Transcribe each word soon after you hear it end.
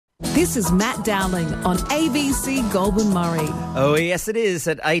This is Matt Dowling on ABC Goulburn Murray. Oh, yes, it is.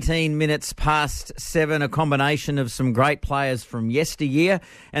 At 18 minutes past 7, a combination of some great players from yesteryear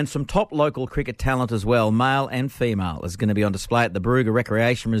and some top local cricket talent as well, male and female, is going to be on display at the Barooga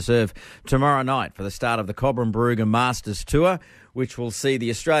Recreation Reserve tomorrow night for the start of the Cobram Barooga Masters Tour, which will see the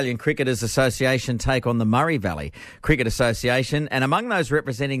Australian Cricketers Association take on the Murray Valley Cricket Association. And among those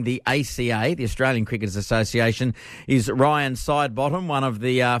representing the ACA, the Australian Cricketers Association, is Ryan Sidebottom, one of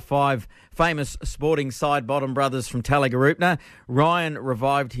the five famous sporting Sidebottom brothers from Talagaroopna. Ryan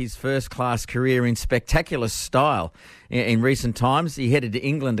revived his first-class career in spectacular style in recent times. He headed to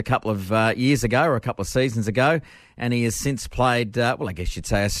England a couple of years ago, or a couple of seasons ago, and he has since played, well, I guess you'd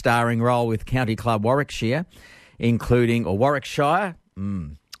say a starring role with County Club Warwickshire, Warwickshire.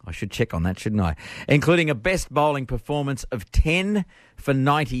 I should check on that, shouldn't I? Including a best bowling performance of 10 for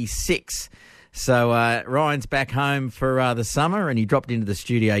 96. So Ryan's back home for the summer, and he dropped into the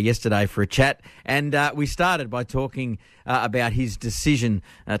studio yesterday for a chat. And we started by talking about his decision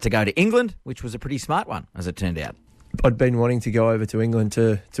to go to England, which was a pretty smart one, as it turned out. I'd been wanting to go over to England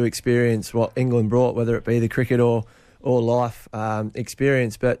to experience what England brought, whether it be the cricket or life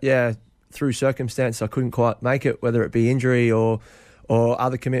experience. But yeah, through circumstance, I couldn't quite make it, whether it be injury or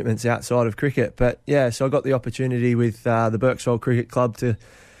other commitments outside of cricket. But yeah, so I got the opportunity with the Berkswell Cricket Club to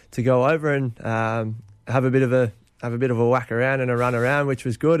go over and have a bit of a whack around and a run around, which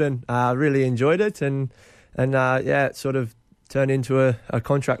was good, and really enjoyed it. And yeah, it sort of turned into a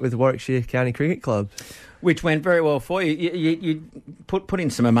contract with the Warwickshire County Cricket Club, which went very well for you. You put in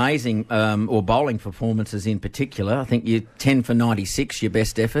some amazing or bowling performances in particular. I think you 10 for 96, your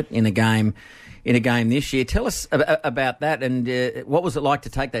best effort in a game this year. Tell us about that, and what was it like to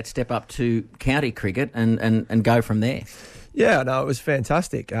take that step up to county cricket and go from there? Yeah, no, it was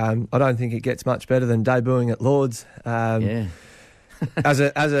fantastic. I don't think it gets much better than debuting at Lords. Yeah. as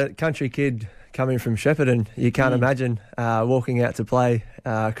a country kid coming from Shepparton, you can't imagine walking out to play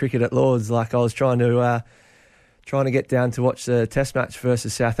cricket at Lords. Like, I was trying to get down to watch the Test match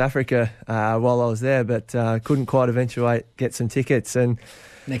versus South Africa while I was there, but couldn't quite eventuate get some tickets. And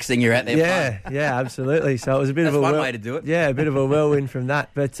next thing you're out there playing. Yeah, absolutely. So it was a bit of a one way to do it. Yeah, a bit of a whirlwind from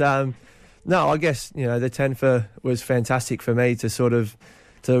that. But no, I guess the 10 for was fantastic for me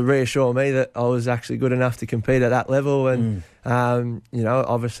to reassure me that I was actually good enough to compete at that level, and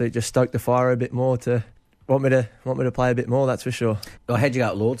obviously it just stoked the fire a bit more to want me to play a bit more. That's for sure. Well, how'd you go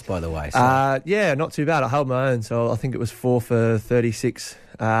at Lords, by the way? So. Yeah, not too bad. I held my own, so I think it was 4 for 36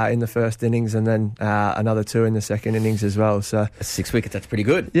 in the first innings, and then another 2 in the second innings as well. So 6 wickets. That's pretty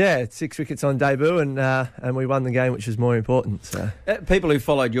good. Yeah, 6 wickets on debut, and we won the game, which was more important. So people who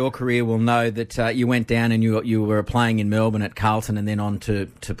followed your career will know that you went down and you were playing in Melbourne at Carlton, and then on to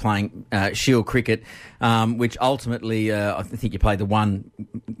playing Shield cricket, which ultimately I think you played the one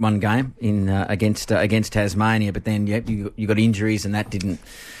game in against Tasmania, but then you got injuries, and that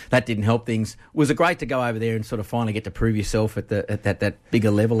didn't help things. Was it great to go over there and sort of finally get to prove yourself at that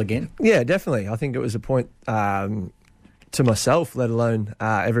bigger level again? Yeah, definitely. I think it was a point to myself, let alone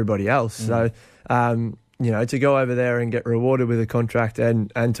everybody else. So, to go over there and get rewarded with a contract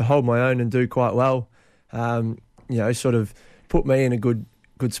and to hold my own and do quite well, sort of put me in a good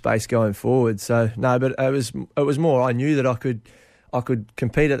space going forward. So no, but it was more, I knew that I could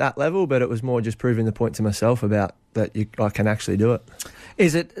compete at that level, but it was more just proving the point to myself about that I can actually do it.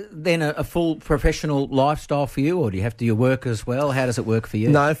 Is it then a full professional lifestyle for you, or do you have to do your work as well? How does it work for you?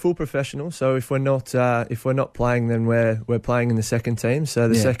 No, full professional. So if we're not playing, then we're playing in the second team. So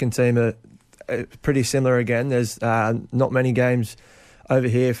the second team are pretty similar again. There's not many games over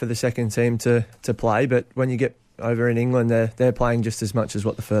here for the second team to play, but when you get over in England, they're playing just as much as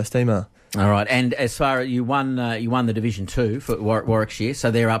what the first team are. All right, and as far as you won the Division 2 for Warwickshire,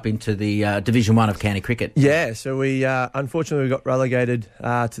 so they're up into the Division 1 of county cricket. Yeah, so we unfortunately got relegated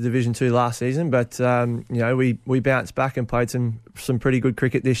to Division 2 last season, but we bounced back and played some pretty good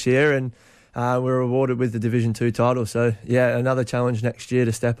cricket this year, and we were awarded with the Division 2 title. So yeah, another challenge next year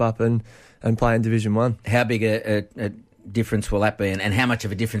to step up and play in Division 1. How big a difference will that be, and how much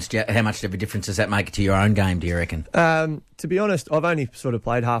of a difference does that make to your own game, do you reckon? To be honest, I've only sort of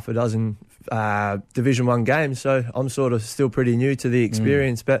played half a dozen Division 1 games, so I'm sort of still pretty new to the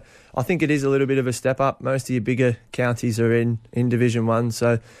experience, but I think it is a little bit of a step up. Most of your bigger counties are in Division 1,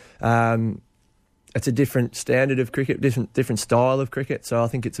 so it's a different standard of cricket, different style of cricket, so I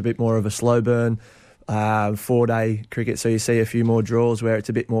think it's a bit more of a slow burn 4-day cricket, so you see a few more draws where it's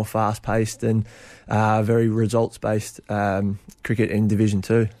a bit more fast-paced and very results-based cricket in Division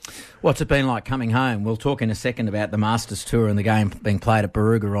 2. What's it been like coming home? We'll talk in a second about the Masters Tour and the game being played at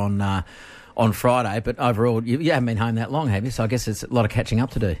Barooga on Friday. But overall, you haven't been home that long, have you? So I guess there's a lot of catching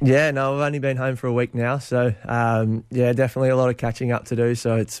up to do. Yeah, no, I've only been home for a week now, so definitely a lot of catching up to do.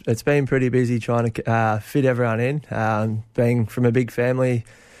 So it's been pretty busy trying to fit everyone in. Being from a big family,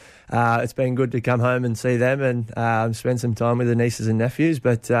 it's been good to come home and see them and spend some time with the nieces and nephews.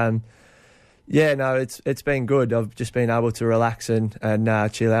 But it's been good. I've just been able to relax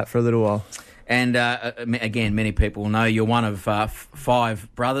and chill out for a little while. And again, many people know you're one of 5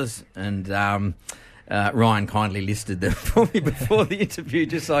 brothers, and Ryan kindly listed them for me before the interview,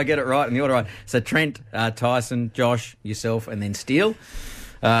 just so I get it right in the order right. So Trent, Tyson, Josh, yourself, and then Steele,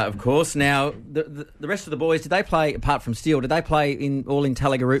 of course. Now, the rest of the boys, did they play, apart from Steele, did they play in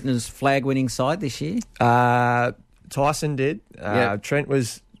Talligarutna's flag-winning side this year? Tyson did. Yep. Trent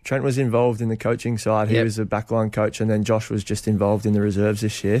was involved in the coaching side. He was a backline coach, and then Josh was just involved in the reserves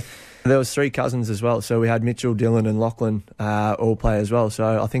this year. There was 3 cousins as well, so we had Mitchell, Dylan and Lachlan all play as well.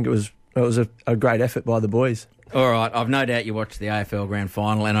 So I think it was a great effort by the boys. All right, I've no doubt you watched the AFL Grand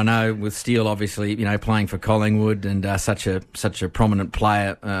Final, and I know with Steele, obviously, playing for Collingwood and such a prominent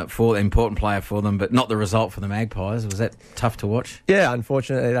player, important player for them, but not the result for the Magpies. Was that tough to watch? Yeah,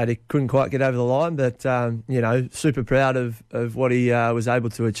 unfortunately, they couldn't quite get over the line, but super proud of what he was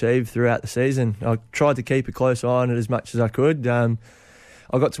able to achieve throughout the season. I tried to keep a close eye on it as much as I could.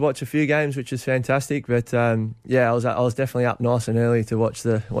 I got to watch a few games, which was fantastic. But I was definitely up nice and early to watch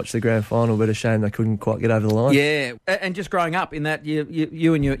the grand final. But a shame they couldn't quite get over the line. Yeah, and just growing up in that,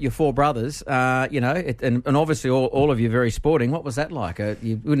 you and your 4 brothers, and obviously all of you very sporting. What was that like?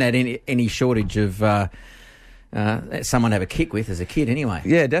 You wouldn't have any shortage of someone to have a kick with as a kid, anyway.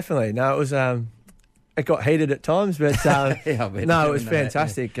 Yeah, definitely. No, it was. It got heated at times, but it was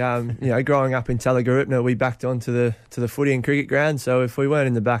fantastic. That, growing up in Talligarutna, we backed onto the footy and cricket ground. So if we weren't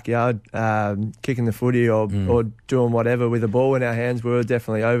in the backyard kicking the footy or doing whatever with a ball in our hands, we were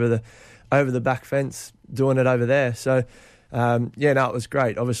definitely over the back fence doing it over there. So it was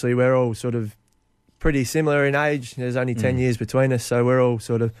great. Obviously, we're all sort of pretty similar in age. There's only 10 years between us, so we're all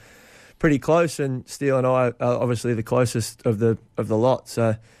sort of pretty close. And Steele and I are obviously the closest of the lot.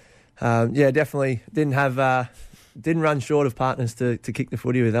 So. Definitely didn't run short of partners to kick the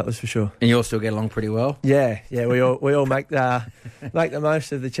footy with, that was for sure. And you all still get along pretty well? Yeah, we all make the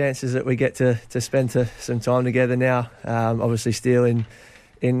most of the chances that we get to spend some time together now. Obviously, Steele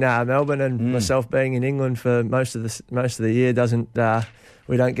in Melbourne and myself being in England for most of the year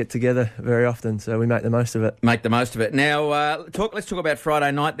we don't get together very often, so we make the most of it. Make the most of it. Now, let's talk about Friday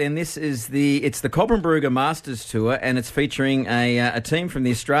night then. It's the Cobram Brugger Masters Tour, and it's featuring a team from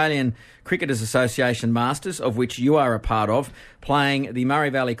the Australian Cricketers Association Masters, of which you are a part of, playing the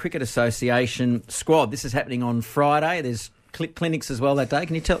Murray Valley Cricket Association squad. This is happening on Friday. There's clinics as well that day.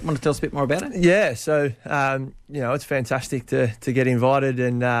 Can you want to tell us a bit more about it? Yeah, so, it's fantastic to get invited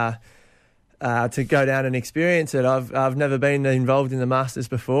and... to go down and experience it. I've never been involved in the Masters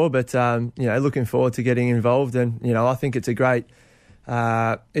before, but looking forward to getting involved. And I think it's great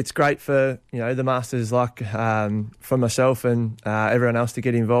for the Masters, like for myself and everyone else, to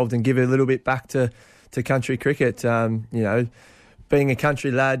get involved and give a little bit back to country cricket. Being a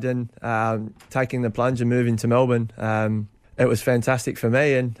country lad and taking the plunge and moving to Melbourne. It was fantastic for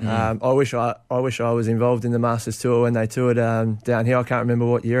me, and I wish I was involved in the Masters Tour when they toured down here. I can't remember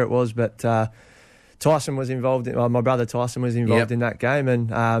what year it was, but Tyson was involved. My brother Tyson was involved in that game,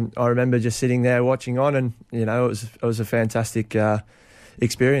 and I remember just sitting there watching on, and it was a fantastic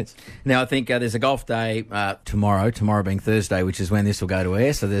experience. Now, I think there's a golf day tomorrow being Thursday, which is when this will go to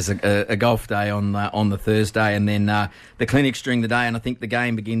air. So there's a golf day on the Thursday, and then the clinics during the day, and I think the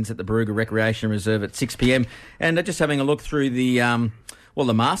game begins at the Barooga Recreation Reserve at 6 p.m. And just having a look through the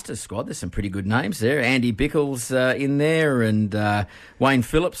Masters squad, there's some pretty good names there. Andy Bickles in there, and Wayne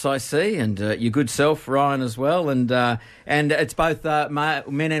Phillips, I see, and your good self, Ryan, as well. And it's both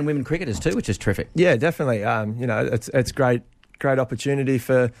men and women cricketers too, which is terrific. Yeah, definitely. It's great opportunity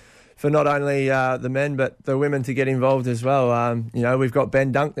for not only the men but the women to get involved as well. We've got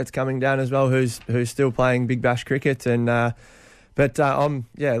Ben Dunk that's coming down as well, who's still playing Big Bash cricket, and I'm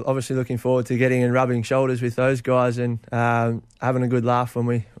obviously looking forward to getting and rubbing shoulders with those guys and having a good laugh when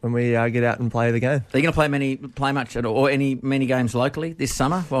we get out and play the game. Are you going to play much or many games locally this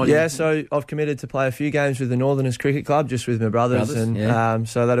summer? So I've committed to play a few games with the Northerners Cricket Club, just with my brothers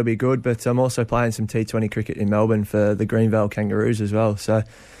so that'll be good. But I'm also playing some T20 cricket in Melbourne for the Greenvale Kangaroos as well. So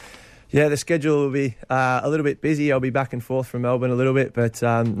yeah, the schedule will be a little bit busy. I'll be back and forth from Melbourne a little bit, but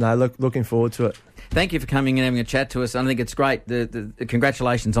looking forward to it. Thank you for coming and having a chat to us. I think it's great. The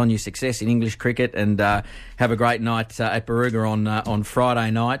congratulations on your success in English cricket, and have a great night at Barooga on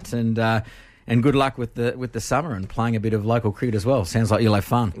Friday night. And And good luck with the summer and playing a bit of local cricket as well. Sounds like you'll have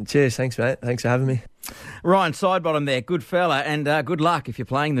fun. Cheers, thanks, mate. Thanks for having me. Ryan Sidebottom there, good fella, and good luck if you're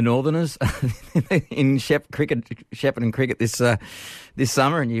playing the Northerners in Shepparton cricket this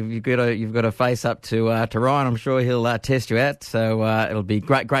summer, and you've got to face up to Ryan. I'm sure he'll test you out. So it'll be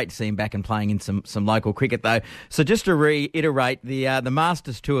great to see him back and playing in some local cricket though. So just to reiterate, the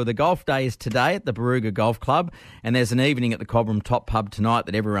Masters Tour, the golf day is today at the Barooga Golf Club, and there's an evening at the Cobram Top Pub tonight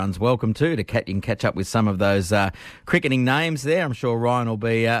that everyone's welcome to. You can catch up with some of those cricketing names there. I'm sure Ryan will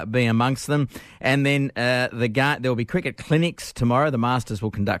be amongst them. And then there will be cricket clinics tomorrow. The Masters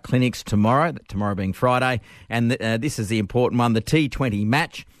will conduct clinics tomorrow being Friday. And this is the important one, the T20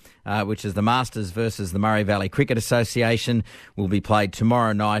 match, which is the Masters versus the Murray Valley Cricket Association, will be played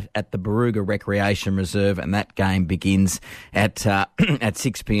tomorrow night at the Barooga Recreation Reserve, and that game begins at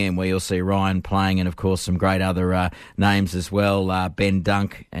 6 p.m, where you'll see Ryan playing, and of course some great other names as well, Ben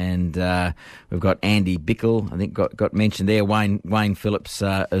Dunk, and we've got Andy Bickle, I think got mentioned there, Wayne Phillips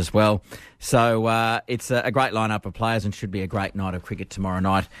as well. So it's a great lineup of players, and should be a great night of cricket tomorrow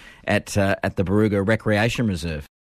night at the Barooga Recreation Reserve.